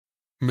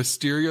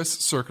Mysterious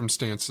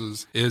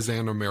Circumstances is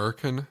an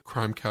American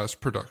Crimecast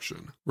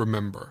production.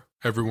 Remember,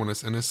 everyone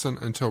is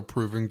innocent until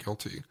proven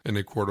guilty in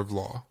a court of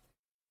law.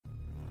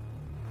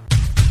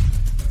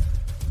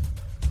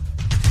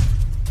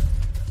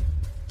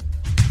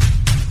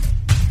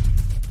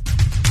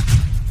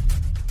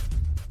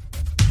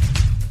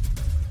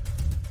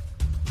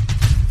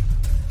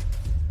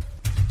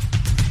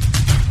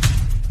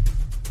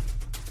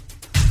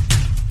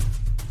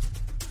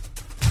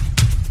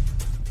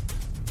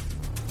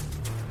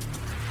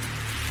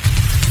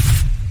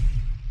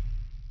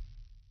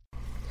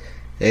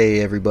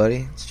 Hey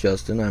everybody, it's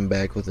Justin. I'm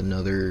back with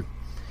another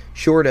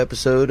short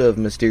episode of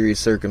Mysterious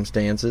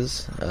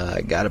Circumstances.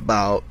 I got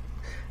about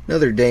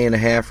another day and a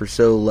half or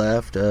so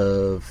left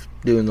of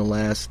doing the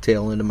last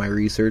tail end of my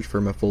research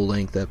for my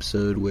full-length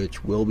episode,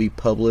 which will be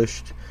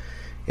published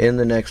in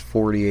the next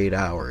 48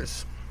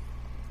 hours.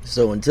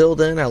 So until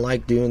then, I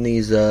like doing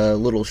these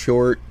little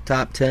short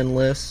top 10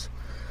 lists.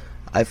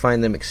 I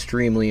find them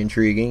extremely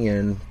intriguing,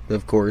 and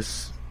of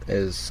course,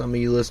 as some of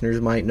you listeners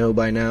might know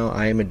by now,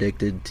 I am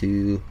addicted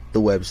to the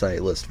website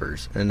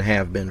Listverse, and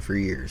have been for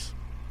years.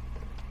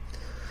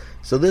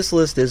 So this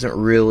list isn't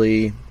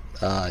really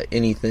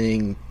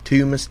anything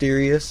too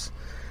mysterious,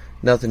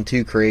 nothing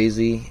too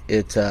crazy.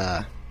 It's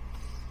a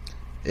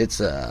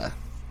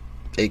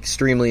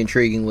extremely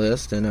intriguing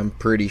list, and I'm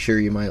pretty sure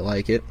you might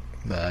like it,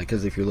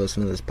 because if you're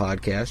listening to this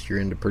podcast,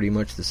 you're into pretty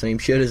much the same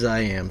shit as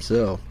I am.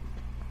 So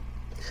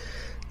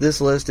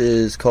this list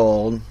is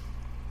called,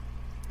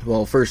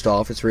 well, first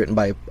off, it's written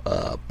by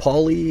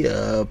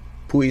Paulie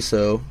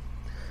Puiso,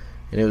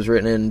 and it was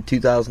written in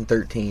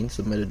 2013,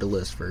 submitted to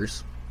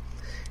Listverse.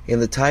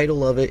 And the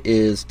title of it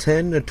is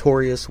 10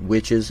 Notorious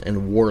Witches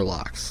and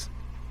Warlocks.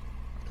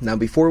 Now,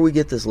 before we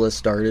get this list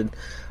started,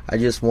 I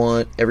just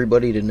want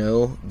everybody to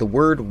know the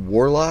word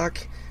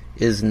warlock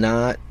is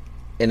not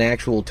an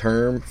actual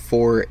term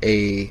for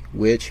a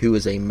witch who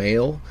is a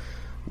male.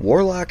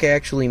 Warlock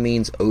actually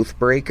means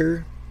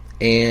oathbreaker,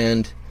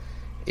 and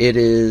it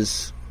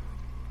is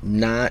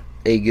not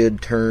a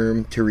good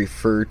term to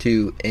refer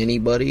to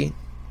anybody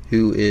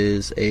who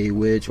is a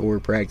witch or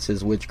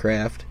practices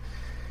witchcraft.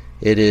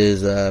 It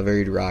is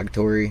very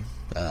derogatory.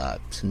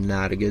 It's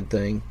not a good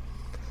thing.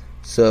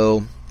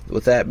 So,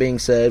 with that being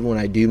said, when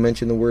I do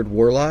mention the word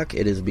warlock,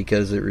 it is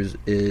because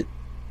it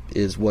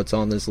is what's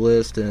on this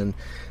list, and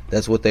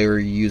that's what they were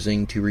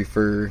using to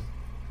refer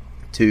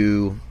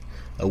to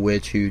a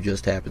witch who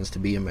just happens to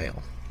be a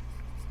male.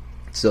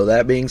 So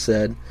that being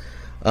said,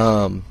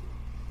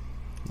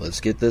 let's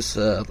get this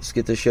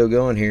show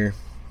going here.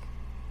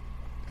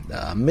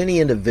 Many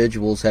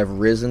individuals have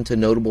risen to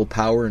notable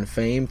power and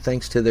fame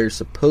thanks to their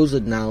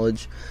supposed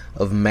knowledge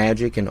of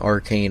magic and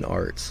arcane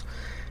arts.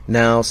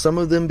 Now, some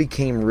of them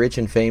became rich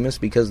and famous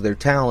because of their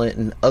talent,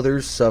 and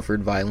others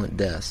suffered violent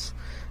deaths.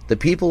 The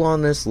people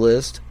on this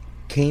list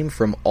came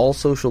from all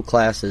social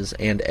classes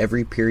and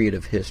every period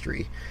of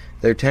history.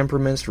 Their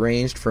temperaments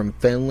ranged from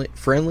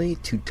friendly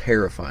to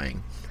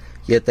terrifying.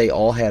 Yet they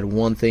all had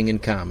one thing in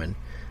common.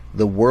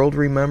 The world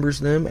remembers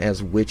them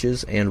as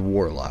witches and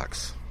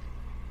warlocks.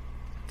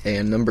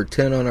 And number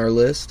 10 on our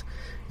list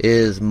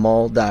is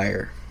Moll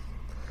Dyer.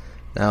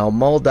 Now,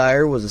 Moll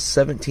Dyer was a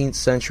 17th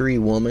century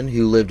woman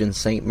who lived in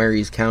St.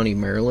 Mary's County,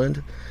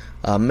 Maryland.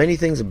 Many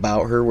things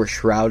about her were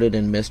shrouded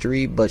in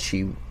mystery, but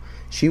she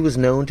was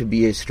known to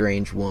be a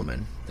strange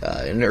woman,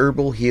 an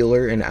herbal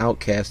healer and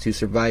outcast who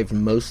survived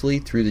mostly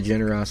through the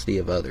generosity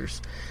of others.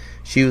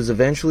 She was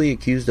eventually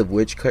accused of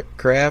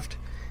witchcraft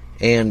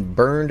and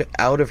burned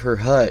out of her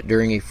hut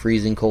during a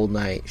freezing cold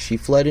night. She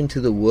fled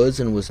into the woods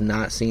and was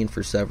not seen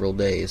for several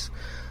days,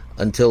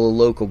 until a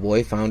local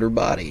boy found her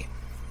body.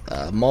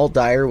 Moll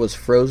Dyer was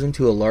frozen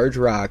to a large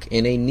rock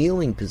in a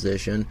kneeling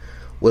position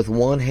with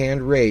one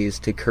hand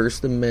raised to curse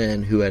the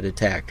men who had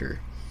attacked her.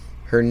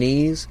 Her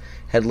knees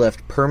had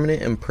left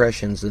permanent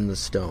impressions in the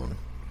stone.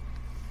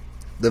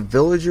 The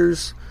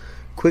villagers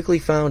quickly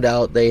found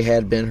out they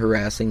had been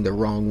harassing the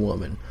wrong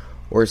woman,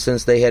 or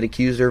since they had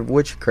accused her of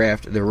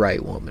witchcraft, the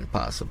right woman,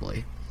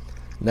 possibly.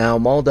 Now,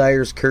 Moll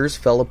Dyer's curse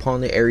fell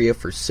upon the area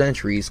for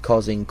centuries,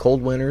 causing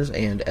cold winters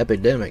and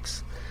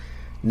epidemics.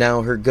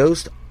 Now, her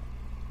ghost,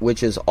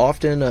 which is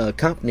often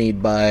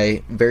accompanied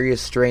by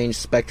various strange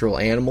spectral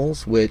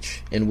animals,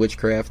 which in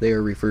witchcraft they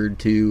are referred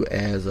to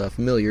as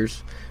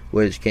familiars,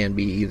 which can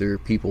be either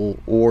people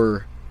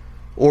or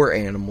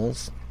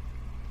animals.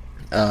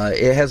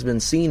 It has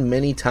been seen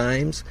many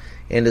times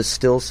and is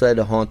still said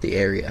to haunt the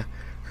area.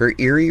 Her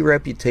eerie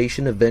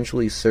reputation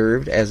eventually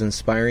served as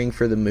inspiring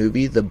for the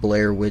movie The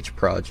Blair Witch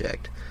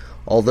Project.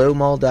 Although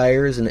Moll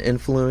Dyer is an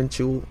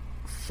influential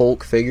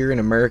folk figure in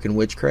American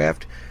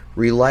witchcraft,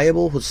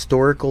 reliable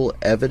historical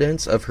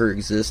evidence of her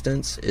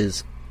existence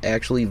is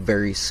actually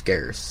very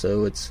scarce,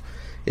 so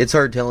it's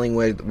hard telling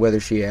whether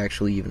she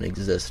actually even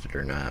existed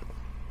or not.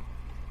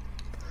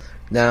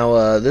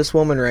 Now, this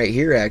woman right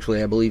here,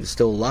 actually, I believe is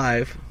still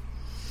alive.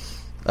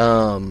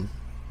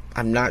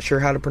 I'm not sure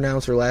how to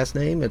pronounce her last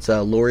name. It's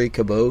Lori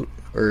Cabot,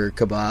 or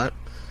Cabot.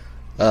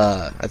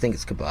 I think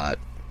it's Cabot.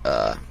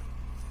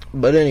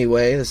 But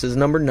anyway, this is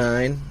number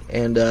 9,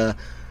 and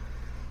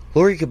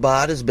Lori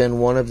Cabot has been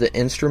one of the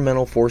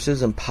instrumental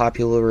forces in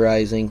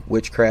popularizing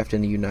witchcraft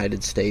in the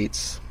United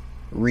States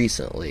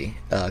recently.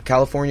 A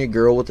California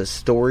girl with a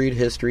storied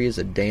history as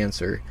a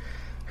dancer,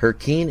 her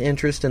keen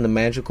interest in the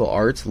magical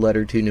arts led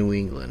her to New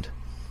England.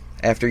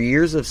 After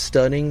years of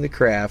studying the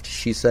craft,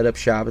 she set up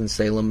shop in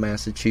Salem,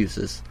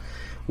 Massachusetts,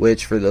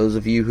 which, for those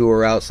of you who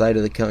are outside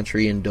of the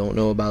country and don't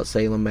know about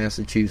Salem,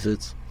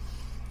 Massachusetts,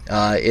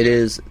 it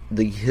is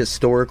the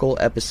historical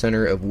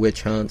epicenter of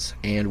witch hunts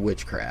and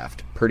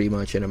witchcraft, pretty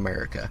much in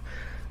America.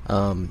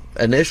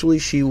 Initially,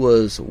 she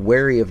was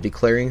wary of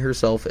declaring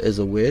herself as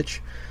a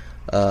witch,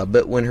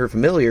 but when her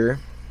familiar,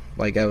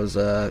 like I was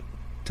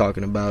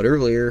talking about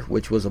earlier,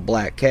 which was a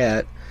black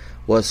cat,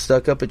 was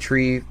stuck up a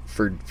tree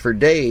for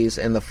days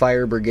and the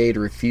fire brigade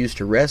refused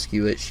to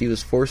rescue it, she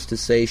was forced to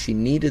say she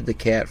needed the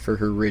cat for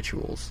her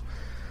rituals.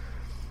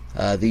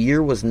 The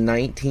year was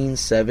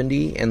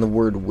 1970, and the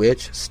word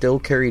witch still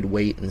carried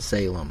weight in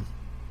Salem.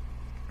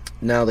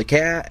 Now, the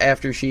cat,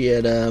 after she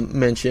had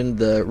mentioned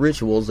the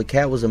rituals, the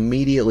cat was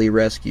immediately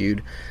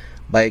rescued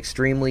by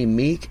extremely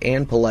meek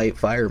and polite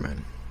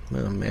firemen.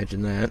 Well,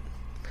 imagine that.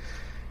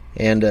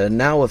 And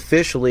now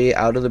officially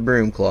out of the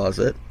broom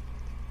closet,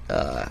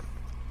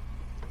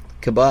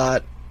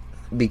 Cabot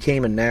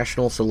became a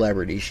national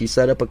celebrity. She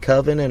set up a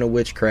coven and a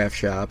witchcraft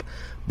shop,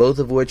 both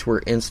of which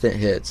were instant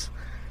hits.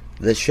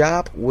 The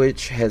shop,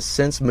 which has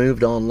since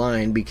moved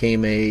online,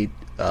 became a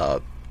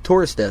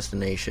tourist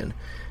destination.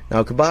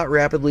 Now, Cabot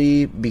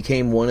rapidly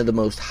became one of the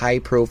most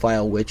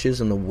high-profile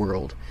witches in the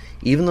world.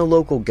 Even the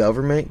local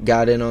government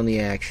got in on the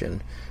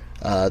action.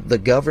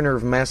 The governor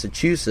of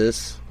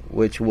Massachusetts,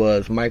 which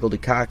was Michael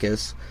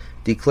Dukakis,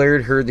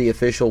 declared her the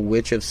official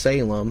witch of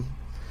Salem,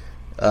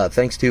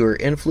 thanks to her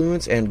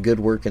influence and good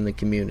work in the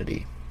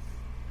community.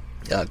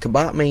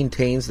 Cabot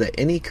maintains that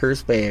any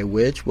curse by a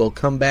witch will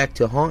come back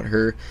to haunt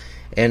her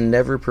and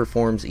never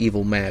performs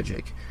evil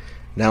magic.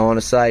 Now, on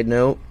a side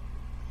note,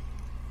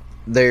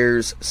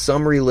 there's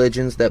some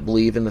religions that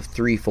believe in the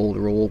threefold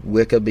rule,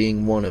 Wicca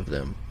being one of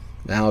them.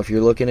 Now, if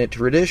you're looking at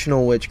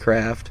traditional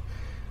witchcraft,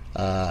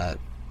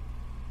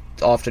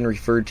 often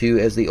referred to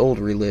as the old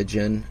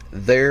religion,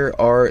 there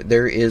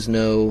is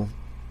no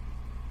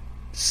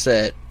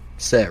set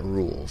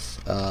rules.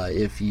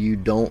 If you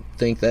don't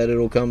think that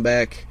it'll come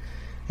back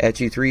at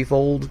you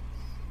threefold,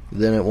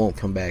 then it won't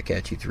come back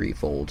at you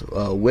threefold.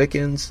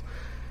 Wiccans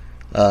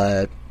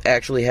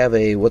actually have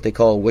what they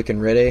call a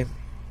Wiccan Rede,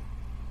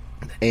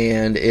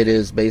 and it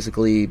is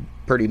basically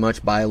pretty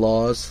much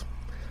bylaws,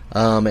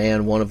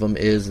 and one of them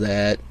is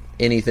that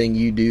anything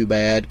you do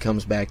bad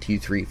comes back to you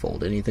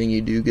threefold. Anything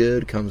you do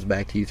good comes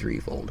back to you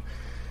threefold.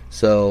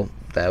 So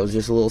that was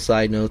just a little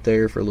side note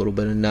there for a little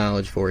bit of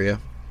knowledge for you.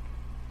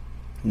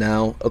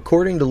 Now,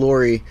 according to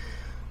Lori,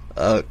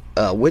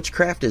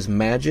 witchcraft is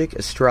magic,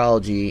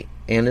 astrology,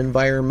 and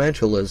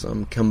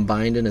environmentalism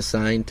combined in a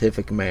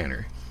scientific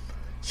manner.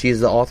 She is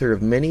the author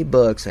of many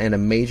books and a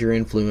major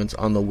influence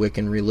on the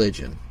Wiccan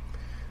religion,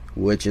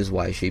 which is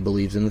why she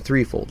believes in the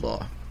threefold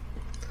law.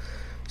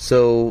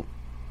 So,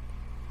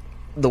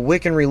 the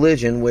Wiccan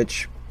religion,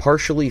 which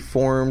partially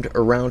formed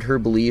around her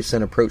beliefs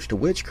and approach to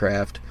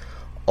witchcraft,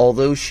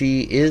 although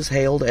she is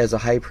hailed as a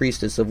high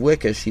priestess of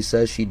Wicca, she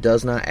says she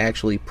does not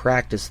actually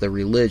practice the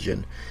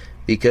religion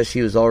because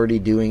she was already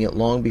doing it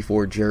long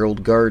before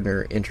Gerald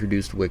Gardner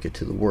introduced Wicca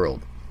to the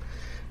world.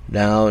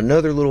 Now,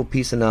 another little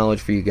piece of knowledge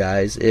for you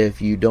guys,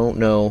 if you don't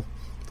know,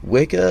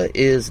 Wicca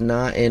is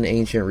not an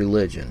ancient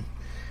religion.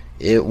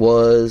 It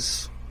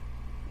was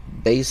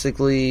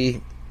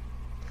basically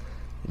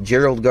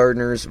Gerald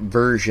Gardner's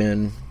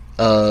version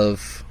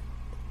of,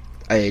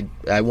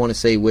 I want to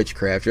say,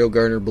 witchcraft. Gerald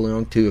Gardner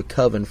belonged to a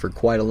coven for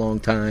quite a long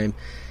time,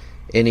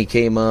 and he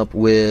came up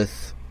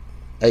with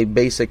a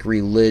basic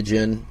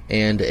religion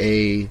and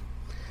in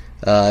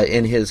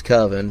his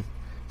coven,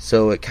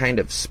 so it kind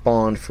of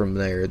spawned from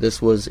there.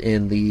 This was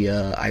in the,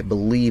 I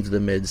believe, the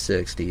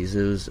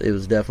mid-60s. It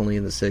was definitely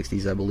in the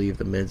 60s, I believe,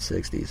 the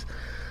mid-60s.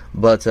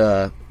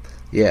 But,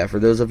 yeah, for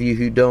those of you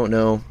who don't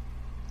know,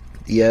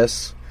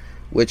 yes,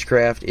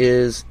 witchcraft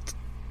is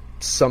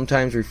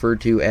sometimes referred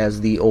to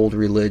as the old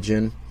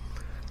religion.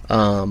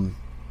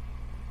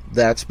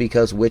 That's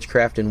because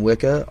witchcraft and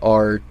Wicca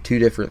are two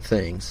different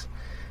things.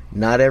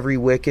 Not every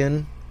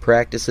Wiccan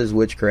practices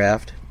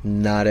witchcraft.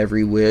 Not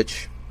every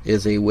witch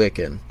is a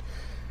Wiccan.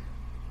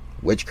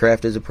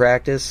 Witchcraft is a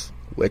practice.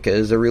 Wicca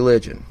is a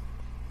religion.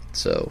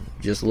 So,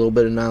 just a little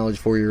bit of knowledge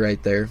for you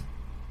right there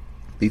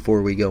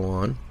before we go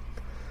on.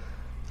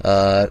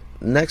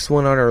 Next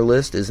one on our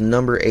list is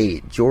number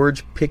 8,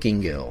 George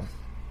Pickingill.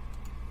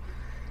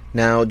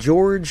 Now,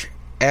 George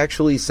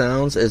actually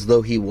sounds as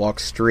though he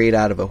walks straight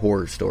out of a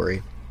horror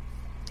story.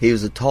 He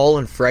was a tall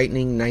and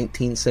frightening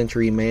 19th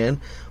century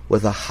man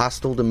with a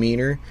hostile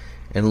demeanor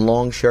and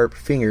long, sharp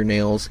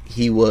fingernails.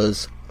 He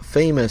was a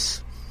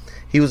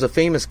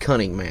famous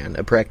cunning man,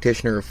 a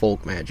practitioner of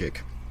folk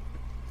magic.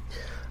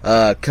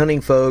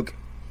 Cunning folk,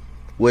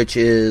 which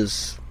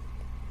is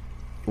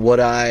what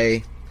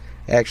I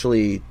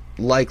actually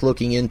like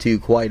looking into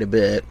quite a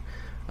bit.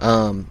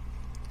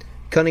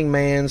 Cunning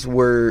mans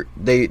were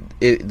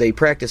they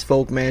practiced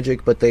folk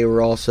magic, but they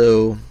were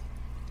also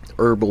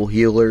herbal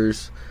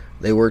healers.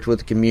 They worked with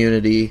the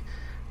community.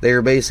 They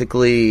were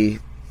basically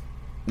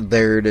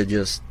there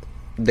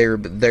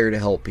to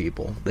help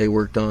people. They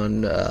worked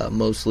on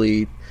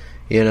mostly,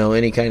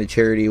 any kind of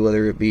charity,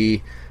 whether it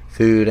be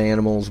food,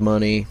 animals,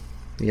 money,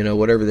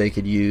 whatever they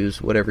could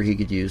use, whatever he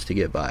could use to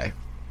get by.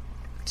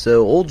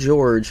 So Old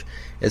George,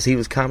 as he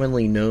was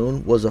commonly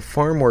known, was a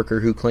farm worker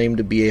who claimed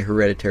to be a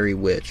hereditary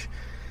witch.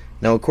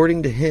 Now,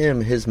 according to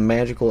him, his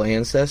magical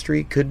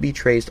ancestry could be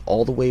traced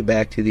all the way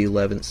back to the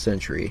 11th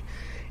century,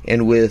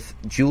 and with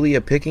Julia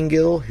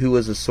Pickingill, who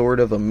was a sort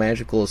of a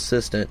magical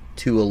assistant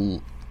to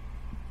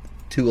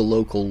a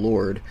local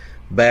lord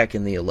back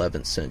in the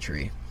 11th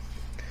century.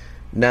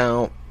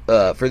 Now,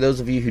 for those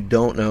of you who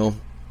don't know,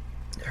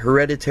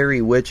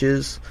 hereditary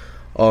witches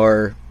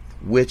are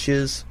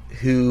witches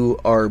who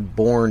are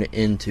born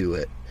into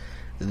it.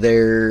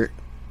 It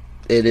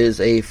is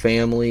a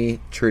family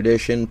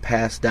tradition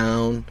passed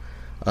down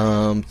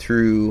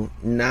through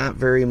not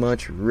very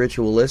much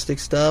ritualistic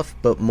stuff,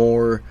 but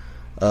more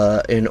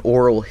an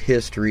oral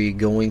history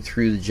going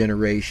through the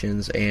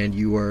generations, and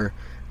you are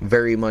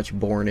very much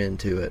born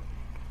into it.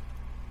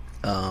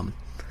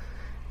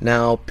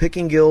 Now,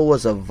 Pickingill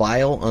was a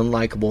vile,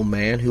 unlikable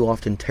man who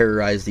often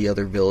terrorized the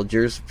other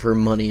villagers for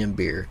money and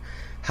beer.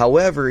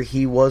 However,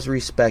 he was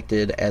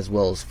respected as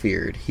well as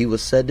feared. He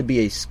was said to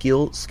be a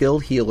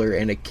skilled healer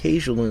and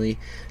occasionally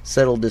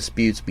settled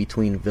disputes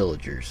between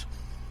villagers.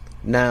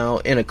 Now,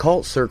 in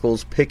occult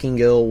circles,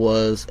 Pickingill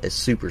was a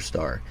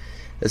superstar,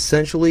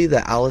 essentially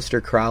the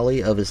Aleister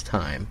Crowley of his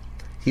time.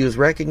 He was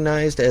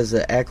recognized as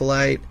an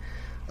acolyte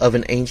of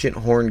an ancient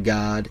horned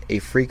god, a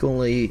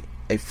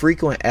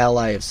frequent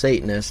ally of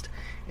Satanists,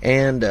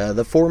 and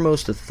the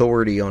foremost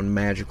authority on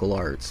magical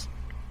arts.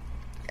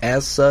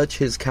 As such,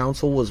 his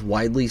counsel was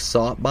widely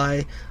sought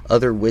by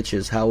other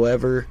witches.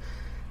 However,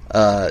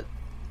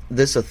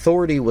 this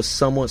authority was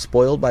somewhat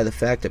spoiled by the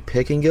fact that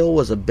Pickingill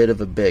was a bit of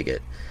a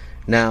bigot.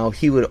 Now,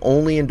 he would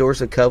only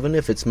endorse a coven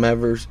if its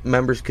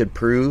members could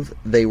prove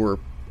they were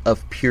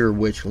of pure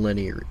witch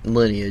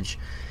lineage,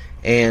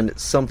 and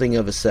something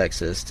of a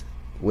sexist,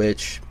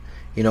 which,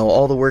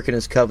 all the work in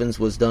his covens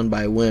was done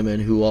by women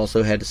who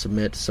also had to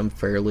submit to some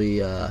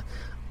fairly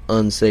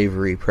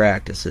unsavory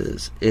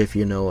practices, if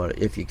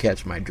you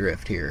catch my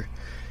drift here.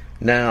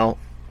 Now,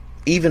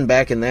 even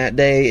back in that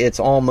day, it's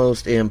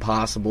almost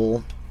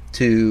impossible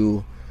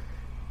to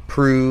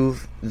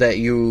prove that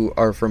you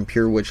are from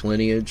pure witch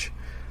lineage,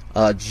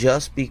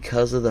 just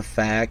because of the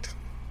fact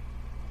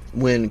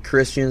when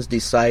Christians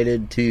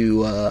decided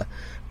to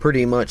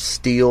pretty much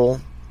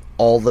steal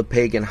all the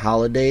pagan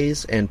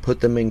holidays and put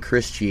them in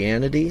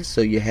Christianity,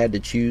 so you had to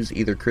choose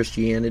either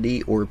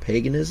Christianity or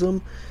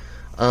paganism.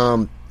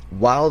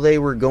 While they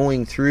were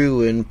going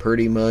through and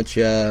pretty much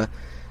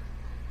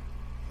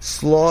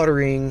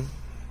slaughtering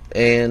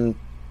and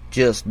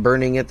just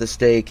burning at the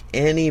stake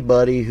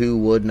anybody who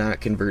would not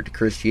convert to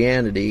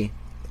Christianity,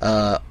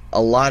 a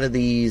lot of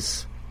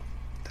these,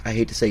 I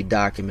hate to say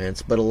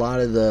documents, but a lot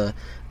of the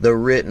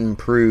written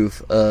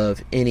proof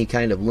of any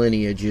kind of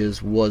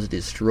lineages was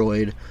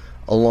destroyed,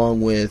 along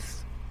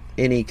with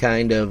any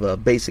kind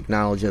of basic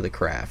knowledge of the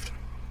craft.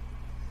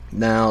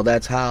 Now,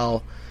 that's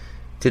how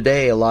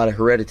today a lot of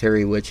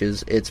hereditary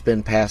witches, it's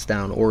been passed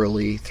down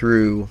orally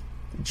through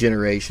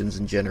generations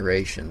and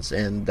generations,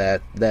 and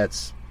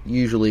that's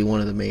usually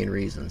one of the main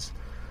reasons.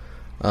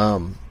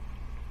 So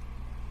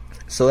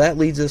that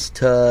leads us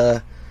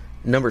to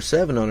number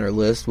 7 on our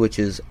list, which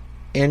is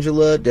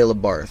Angela de la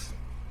Barth.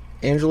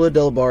 Angela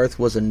de la Barth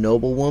was a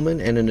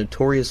noblewoman and a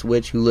notorious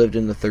witch who lived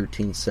in the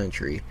 13th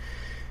century.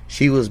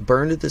 She was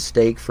burned at the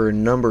stake for a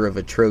number of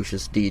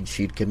atrocious deeds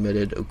she'd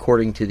committed,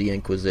 according to the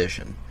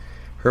Inquisition.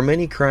 Her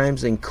many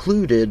crimes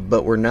included,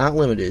 but were not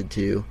limited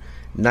to,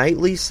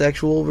 nightly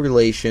sexual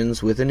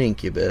relations with an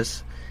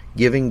incubus,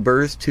 giving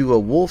birth to a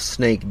wolf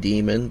snake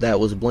demon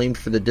that was blamed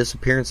for the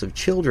disappearance of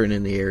children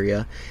in the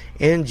area,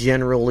 and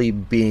generally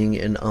being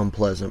an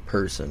unpleasant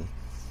person.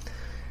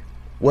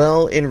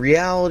 Well, in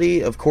reality,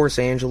 of course,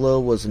 Angela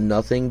was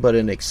nothing but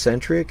an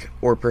eccentric,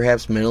 or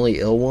perhaps mentally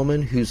ill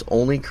woman whose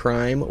only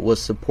crime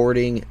was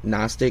supporting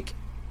Gnostic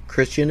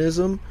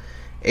Christianism,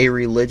 a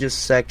religious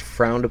sect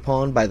frowned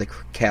upon by the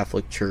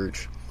Catholic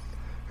Church.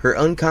 Her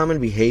uncommon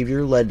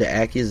behavior led to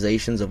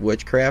accusations of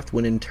witchcraft,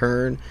 which in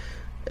turn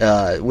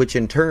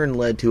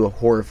led to a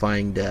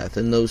horrifying death.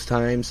 In those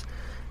times,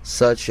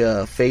 such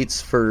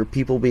fates for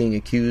people being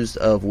accused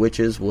of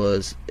witches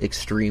was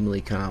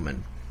extremely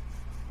common.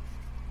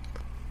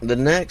 The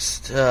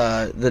next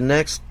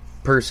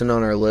person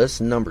on our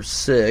list, number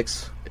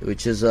 6,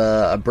 which is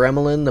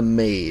Bremelin the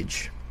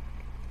Mage.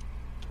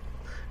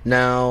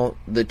 Now,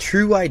 the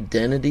true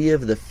identity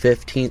of the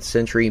 15th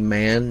century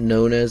man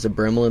known as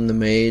Bremelin the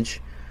Mage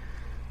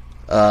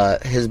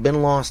has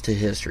been lost to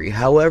history.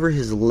 However,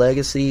 his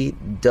legacy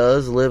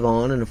does live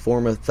on in the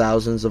form of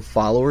thousands of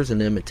followers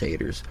and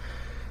imitators.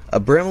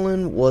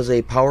 Bremelin was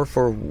a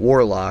powerful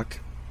warlock.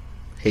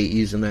 Hate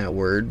using that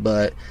word,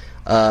 but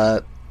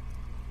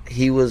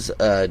he was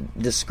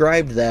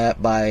described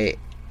that by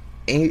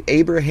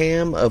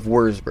Abraham of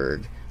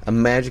Wurzburg, a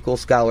magical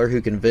scholar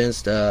who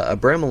convinced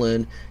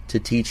Abramelin to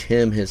teach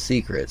him his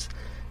secrets.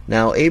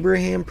 Now,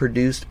 Abraham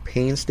produced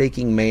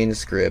painstaking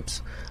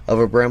manuscripts of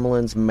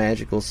Abramelin's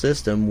magical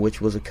system,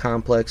 which was a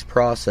complex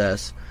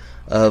process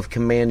of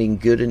commanding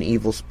good and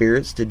evil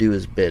spirits to do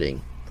his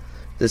bidding.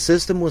 The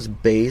system was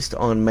based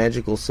on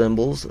magical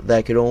symbols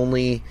that could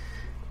only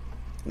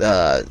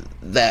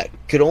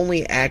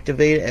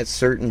activate at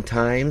certain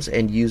times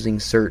and using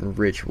certain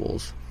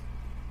rituals.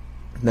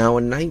 Now,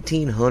 in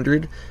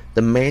 1900,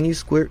 the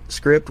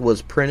manuscript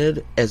was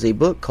printed as a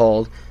book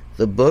called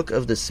The Book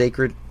of the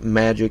Sacred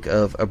Magic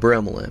of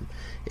Abramelin.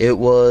 It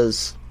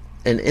was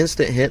an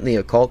instant hit in the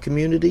occult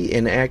community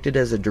and acted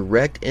as a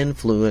direct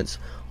influence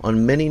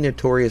on many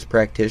notorious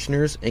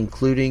practitioners,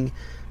 including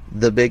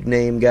the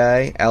big-name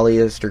guy,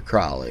 Aleister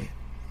Crowley.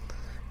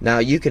 Now,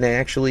 you can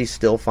actually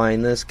still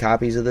find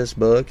copies of this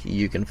book.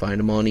 You can find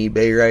them on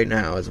eBay right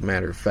now, as a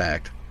matter of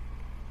fact.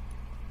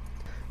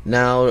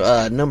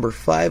 Now, number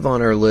 5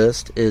 on our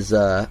list is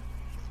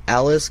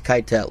Alice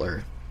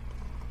Keitetler.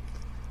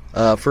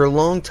 For a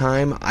long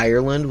time,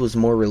 Ireland was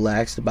more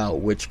relaxed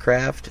about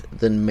witchcraft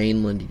than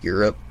mainland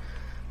Europe.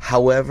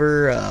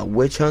 However,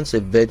 witch hunts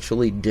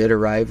eventually did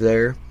arrive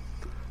there.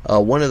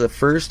 One of the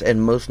first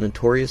and most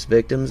notorious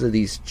victims of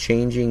these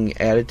changing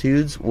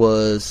attitudes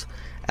was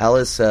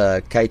Alice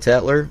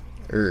Keitetler.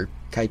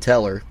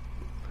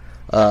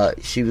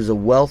 She was a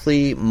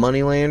wealthy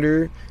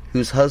moneylender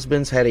whose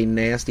husbands had a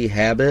nasty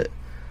habit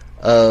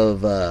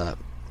of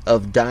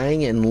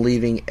dying and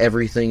leaving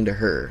everything to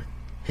her.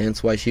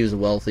 Hence why she was a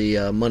wealthy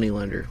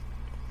moneylender.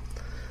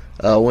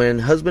 When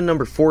husband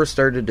number 4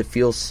 started to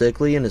feel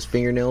sickly and his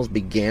fingernails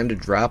began to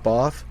drop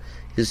off,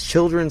 his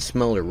children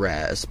smelled a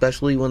rat,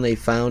 especially when they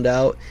found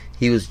out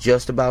he was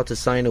just about to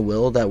sign a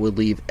will that would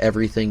leave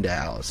everything to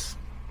Alice.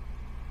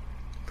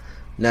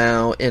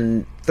 Now,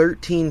 in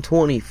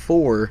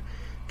 1324,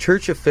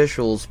 church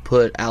officials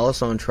put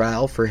Alice on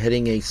trial for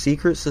heading a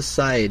secret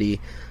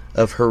society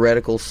of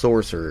heretical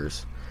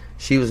sorcerers.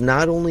 She was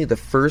not only the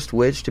first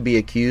witch to be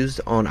accused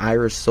on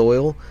Irish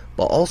soil,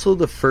 but also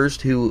the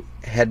first who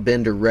had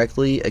been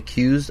directly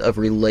accused of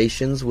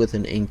relations with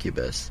an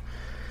incubus.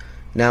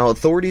 Now,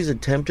 authorities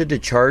attempted to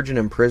charge and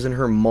imprison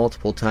her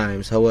multiple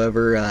times.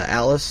 However,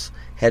 Alice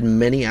had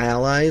many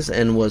allies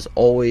and was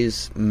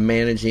always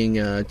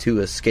managing to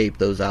escape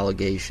those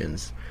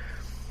allegations.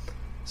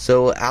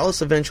 So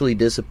Alice eventually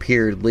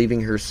disappeared,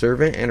 leaving her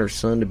servant and her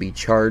son to be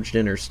charged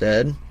in her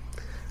stead.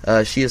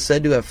 She is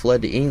said to have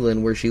fled to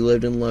England, where she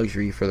lived in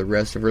luxury for the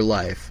rest of her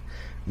life.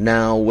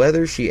 Now,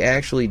 whether she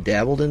actually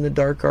dabbled in the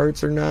dark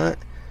arts or not,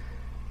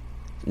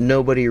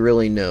 nobody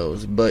really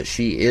knows, but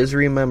she is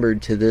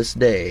remembered to this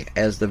day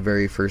as the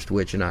very first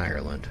witch in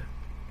Ireland.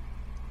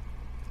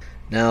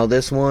 Now,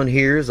 this one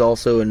here is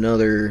also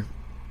another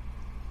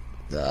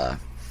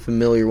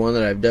familiar one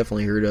that I've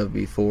definitely heard of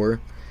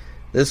before.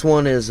 This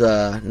one is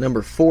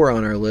number 4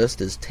 on our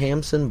list, is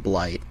Tamsin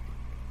Blight.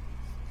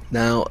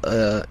 Now,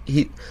 a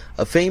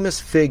famous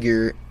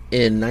figure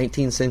in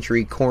 19th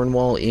century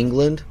Cornwall,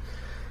 England.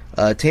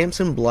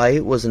 Tamsin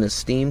Blight was an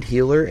esteemed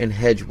healer and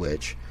hedge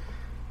witch.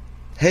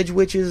 Hedge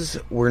witches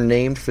were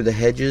named for the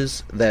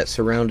hedges that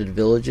surrounded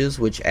villages,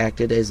 which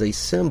acted as a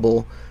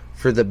symbol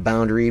for the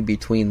boundary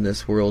between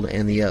this world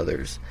and the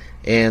others.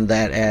 And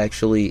that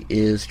actually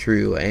is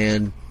true.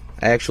 And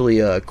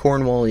actually,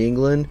 Cornwall,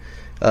 England,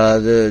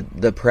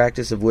 the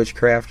practice of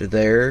witchcraft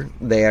there,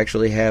 they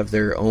actually have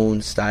their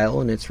own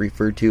style, and it's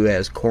referred to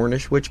as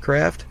Cornish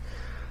witchcraft.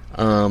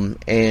 And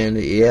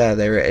yeah,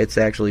 it's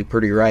actually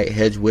pretty right.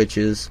 Hedge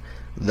witches,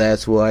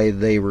 that's why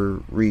they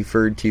were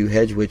referred to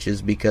hedge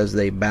witches, because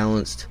they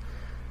balanced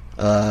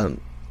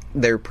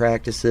their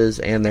practices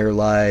and their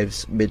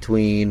lives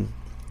between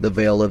the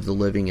veil of the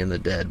living and the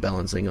dead,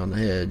 balancing on the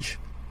hedge.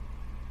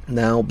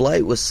 Now,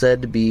 Blight was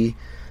said to be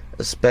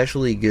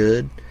especially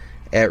good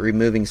at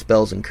removing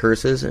spells and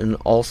curses, and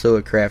also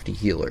a crafty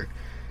healer.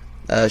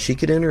 She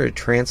could enter a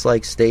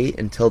trance-like state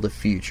and tell the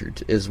future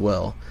as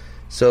well.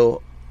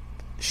 So,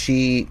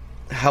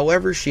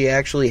 however, she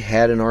actually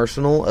had an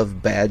arsenal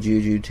of bad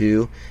juju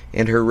too,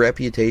 and her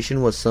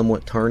reputation was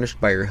somewhat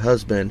tarnished by her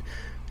husband,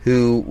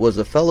 who was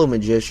a fellow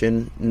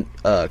magician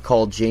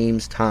called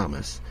James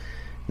Thomas.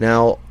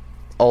 Now,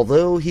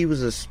 although he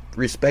was a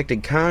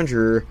respected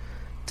conjurer,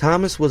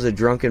 Thomas was a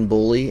drunken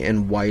bully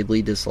and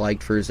widely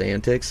disliked for his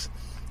antics,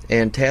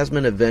 and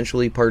Tamsin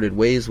eventually parted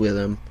ways with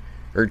him,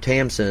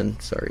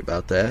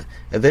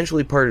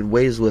 eventually parted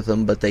ways with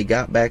him, but they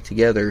got back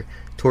together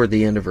toward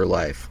the end of her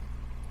life.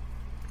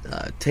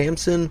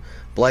 Tamsin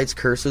Blight's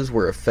curses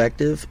were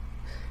effective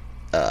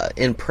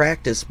in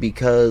practice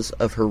because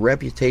of her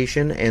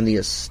reputation and the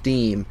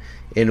esteem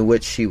in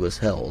which she was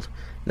held.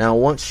 Now,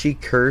 one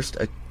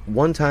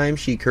time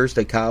she cursed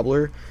a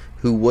cobbler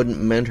who wouldn't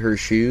mend her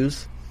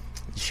shoes.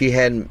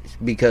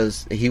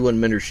 Because he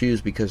wouldn't mend her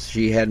shoes because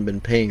she hadn't been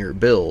paying her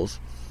bills,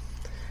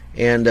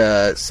 and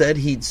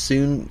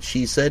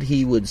she said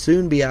he would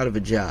soon be out of a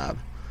job.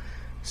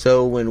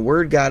 So when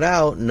word got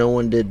out, no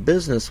one did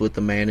business with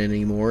the man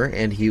anymore,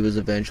 and he was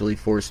eventually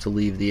forced to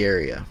leave the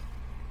area.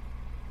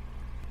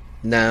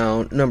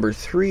 Now, number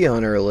 3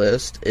 on our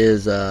list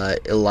is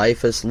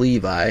Eliphas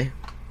Levi,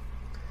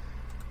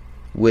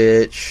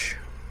 which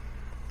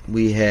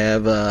we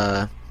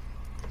have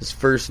his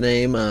first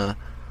name,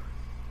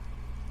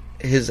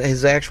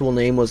 his actual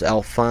name was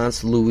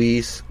Alphonse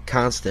Louis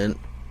Constant,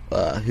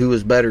 who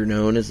was better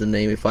known as the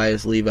name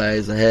Eliphas Levi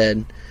is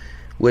ahead,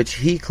 which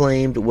he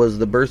claimed was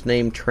the birth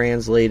name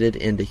translated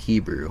into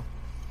Hebrew.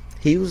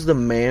 He was the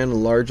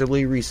man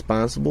largely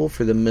responsible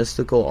for the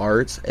mystical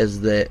arts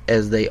as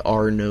they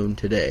are known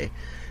today.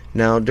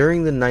 Now,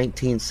 during the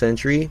 19th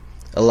century,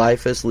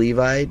 Eliphas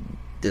Levi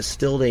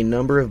distilled a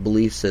number of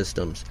belief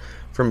systems,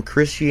 from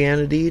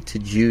Christianity to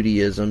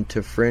Judaism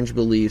to fringe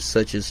beliefs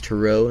such as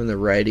Tarot and the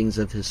writings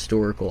of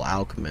historical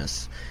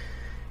alchemists.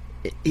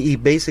 He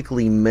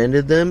basically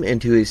mended them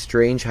into a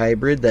strange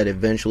hybrid that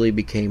eventually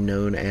became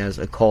known as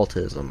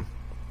occultism.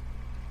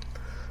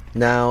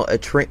 Now,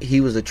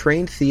 he was a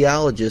trained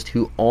theologist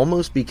who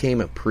almost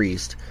became a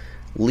priest.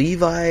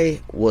 Levi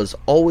was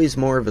always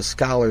more of a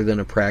scholar than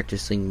a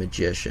practicing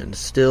magician.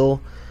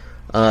 Still,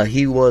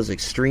 he was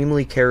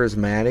extremely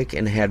charismatic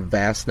and had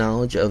vast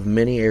knowledge of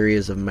many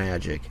areas of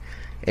magic.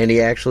 And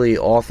he actually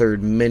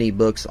authored many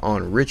books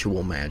on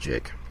ritual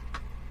magic.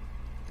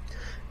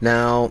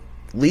 Now,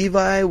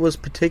 Levi was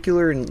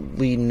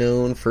particularly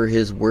known for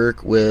his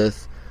work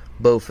with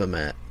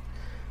Baphomet,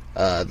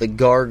 the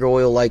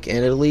gargoyle-like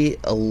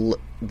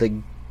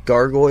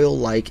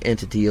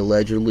entity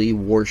allegedly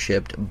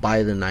worshipped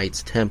by the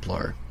Knights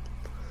Templar.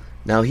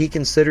 Now, he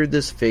considered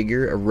this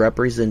figure a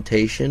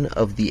representation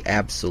of the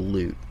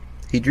Absolute.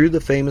 He drew the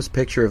famous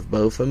picture of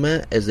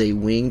Baphomet as a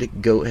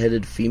winged,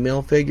 goat-headed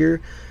female figure.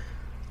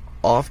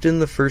 Often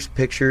the first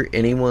picture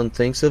anyone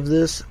thinks of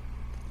this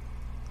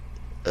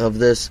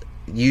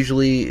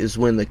usually is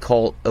when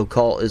the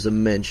occult is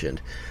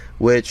mentioned,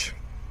 which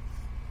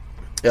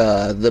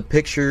the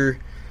picture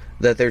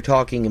that they're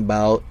talking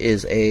about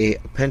is a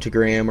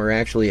pentagram, or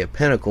actually a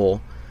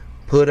pentacle,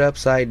 put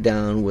upside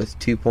down with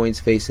 2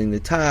 points facing the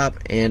top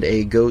and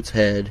a goat's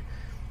head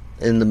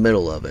in the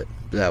middle of it.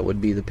 That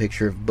would be the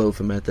picture of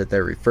Baphomet that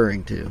they're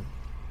referring to.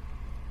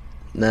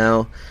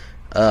 Now,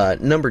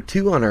 number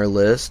 2 on our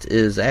list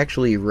is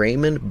actually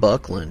Raymond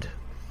Buckland.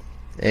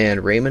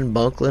 And Raymond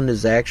Buckland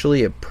is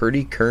actually a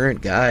pretty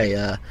current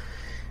guy.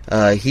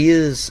 He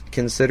is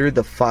considered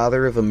the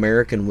father of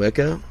American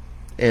Wicca,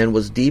 and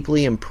was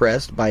deeply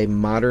impressed by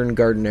modern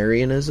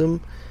Gardnerianism,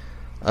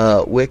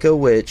 Wicca,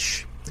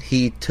 which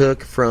he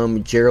took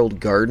from Gerald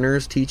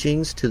Gardner's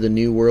teachings to the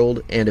New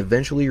World and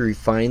eventually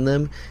refined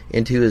them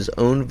into his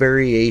own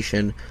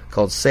variation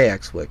called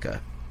Seax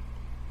Wicca.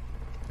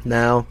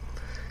 Now,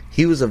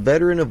 he was a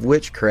veteran of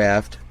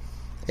witchcraft,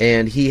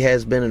 and he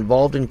has been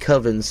involved in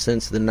covens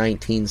since the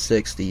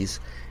 1960s,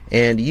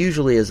 and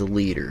usually as a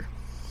leader.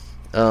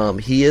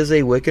 He is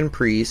a Wiccan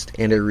priest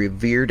and a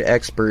revered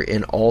expert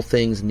in all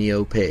things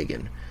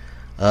neo-pagan.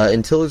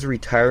 Until his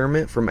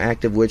retirement from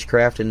active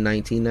witchcraft in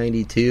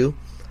 1992,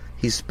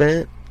 he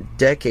spent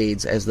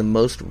decades as the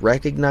most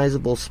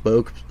recognizable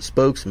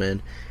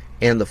spokesman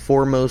and the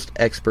foremost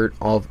expert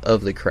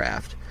of the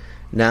craft.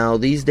 Now,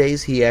 these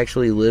days he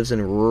actually lives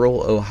in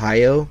rural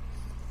Ohio,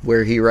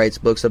 where he writes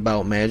books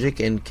about magic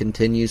and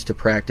continues to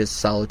practice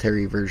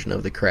solitary version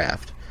of the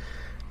craft.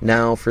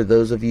 Now, for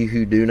those of you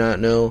who do not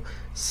know,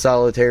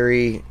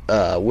 solitary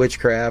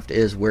witchcraft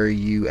is where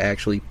you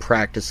actually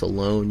practice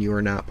alone. You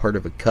are not part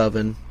of a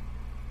coven.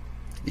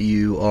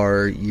 You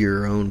are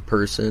your own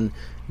person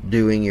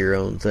doing your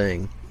own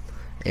thing.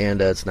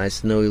 And it's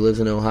nice to know he lives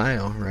in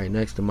Ohio, right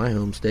next to my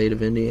home state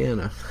of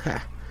Indiana.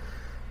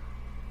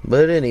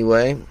 But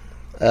anyway,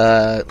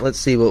 let's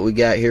see what we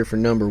got here for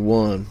number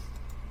 1.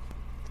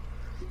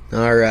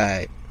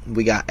 Alright,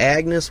 we got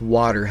Agnes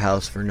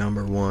Waterhouse for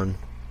number 1.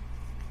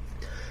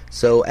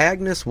 So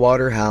Agnes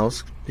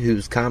Waterhouse,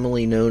 who's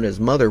commonly known as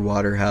Mother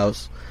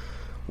Waterhouse,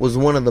 was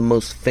one of the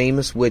most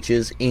famous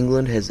witches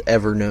England has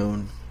ever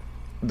known.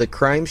 The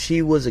crimes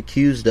she was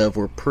accused of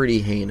were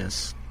pretty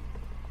heinous.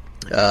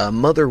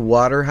 Mother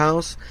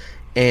Waterhouse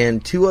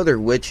and 2 other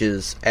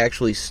witches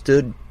actually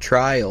stood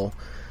trial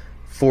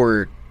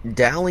for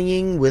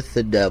dallying with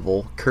the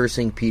devil,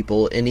 cursing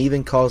people, and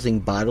even causing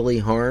bodily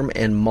harm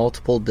and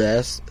multiple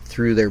deaths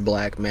through their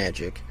black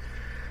magic.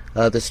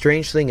 The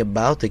strange thing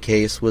about the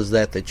case was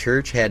that the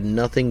church had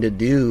nothing to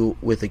do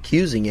with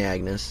accusing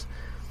Agnes.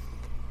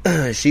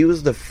 She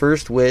was the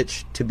first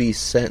witch to be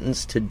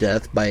sentenced to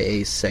death by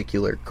a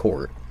secular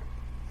court.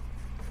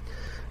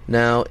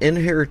 Now, in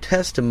her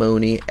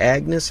testimony,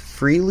 Agnes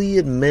freely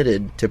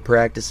admitted to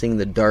practicing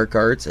the dark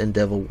arts and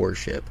devil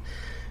worship.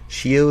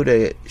 She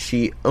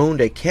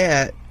owned a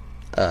cat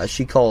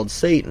she called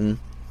Satan,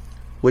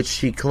 which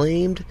she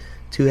claimed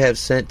to have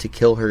sent to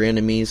kill her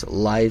enemies,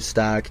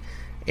 livestock,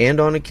 and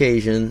on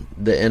occasion,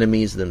 the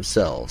enemies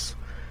themselves.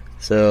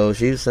 So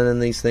she was sending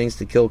these things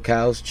to kill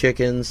cows,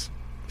 chickens,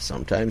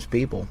 sometimes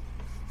people.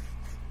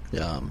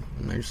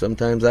 There's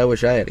sometimes I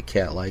wish I had a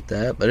cat like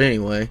that. But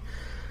anyway,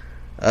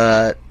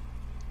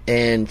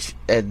 And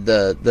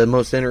the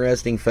most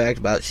interesting fact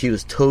about it, she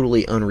was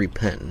totally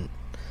unrepentant.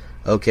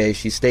 Okay,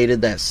 she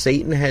stated that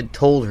Satan had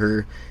told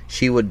her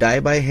she would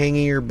die by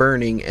hanging or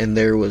burning, and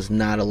there was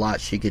not a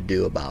lot she could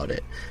do about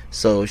it.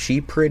 So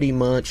she pretty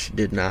much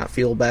did not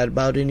feel bad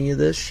about any of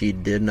this. She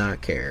did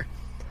not care.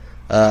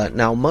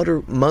 Now,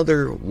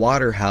 Mother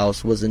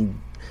Waterhouse was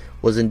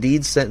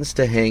indeed sentenced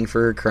to hang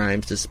for her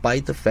crimes,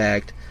 despite the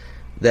fact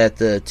that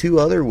the two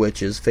other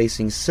witches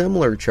facing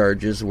similar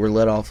charges were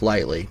let off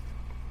lightly.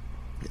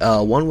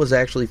 One was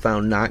actually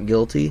found not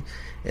guilty,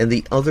 and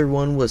the other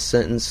one was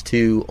sentenced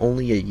to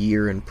only a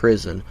year in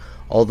prison,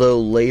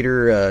 although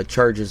later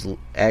charges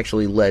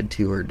actually led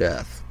to her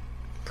death.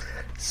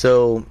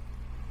 So,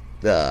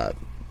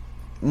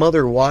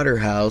 Mother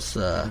Waterhouse,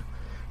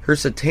 her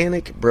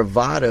satanic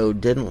bravado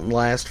didn't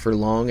last for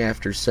long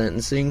after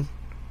sentencing.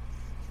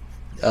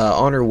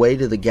 On her way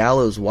to the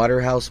gallows,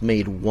 Waterhouse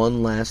made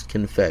one last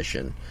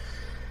confession.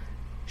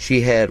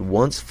 She had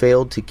once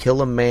failed to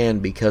kill a man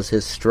because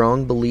his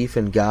strong belief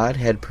in God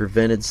had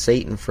prevented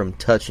Satan from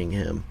touching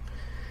him.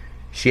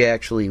 She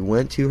actually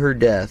went to her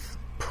death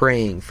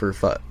praying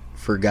for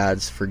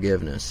God's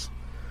forgiveness.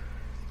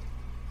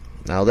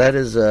 Now that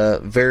is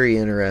very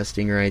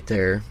interesting right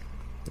there.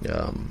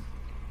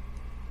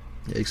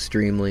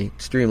 Extremely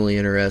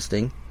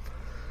interesting.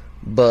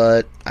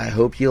 But I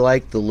hope you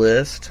like the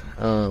list.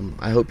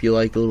 I hope you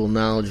like the little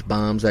knowledge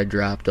bombs I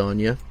dropped on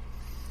you.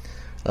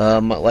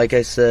 Like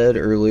I said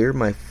earlier,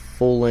 my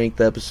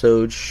full-length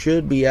episode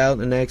should be out in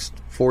the next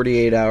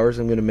 48 hours.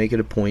 I'm going to make it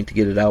a point to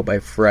get it out by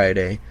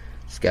Friday.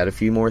 Just got a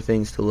few more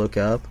things to look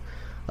up.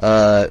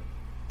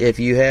 If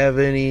you have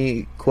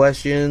any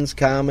questions,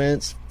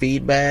 comments,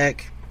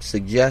 feedback,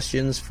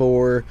 suggestions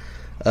for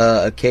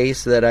a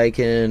case that I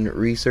can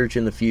research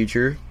in the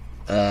future,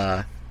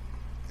 I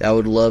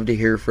would love to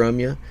hear from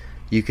you.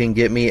 You can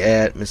get me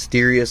at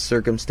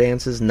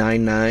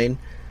mysteriouscircumstances99,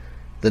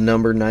 the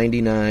number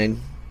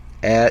 99,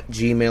 at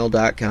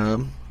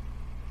gmail.com.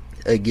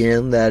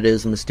 Again, that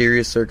is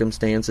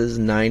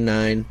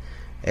mysteriouscircumstances99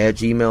 at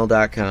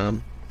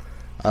gmail.com.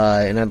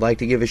 And I'd like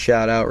to give a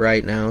shout out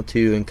right now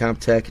to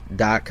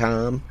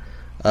incompetech.com,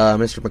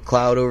 Mr.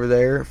 McLeod over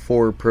there,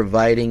 for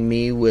providing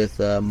me with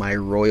my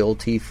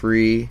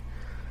royalty-free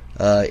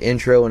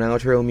intro and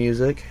outro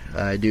music.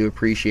 I do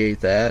appreciate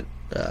that.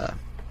 I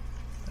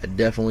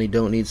definitely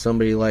don't need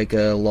somebody like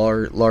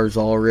Lars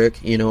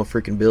Ulrich, a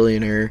freaking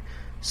billionaire,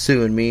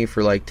 suing me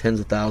for like tens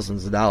of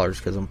thousands of dollars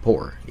because I'm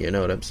poor. You know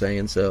what I'm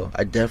saying? So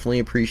I definitely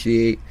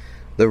appreciate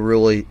the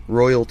really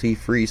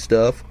royalty-free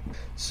stuff.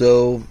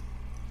 So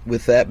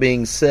with that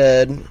being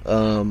said,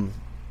 I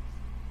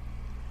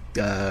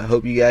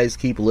hope you guys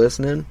keep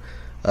listening.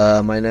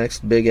 My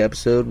next big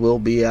episode will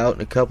be out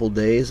in a couple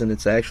days, and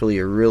it's actually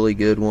a really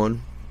good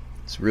one.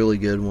 It's a really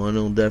good one.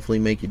 It'll definitely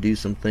make you do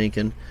some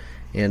thinking,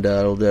 and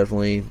it'll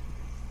definitely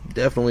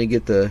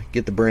get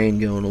the brain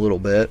going a little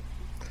bit.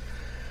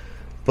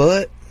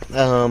 But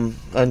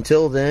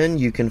until then,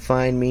 you can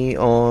find me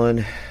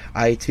on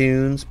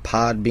iTunes,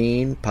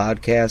 Podbean,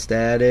 Podcast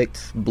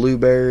Addict,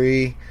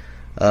 Blueberry,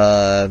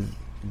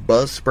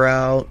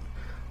 Buzzsprout,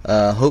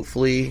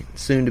 hopefully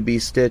soon to be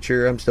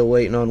Stitcher. I'm still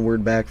waiting on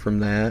word back from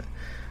that.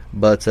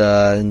 But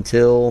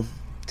until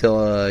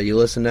you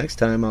listen next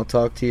time, I'll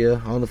talk to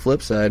you on the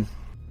flip side.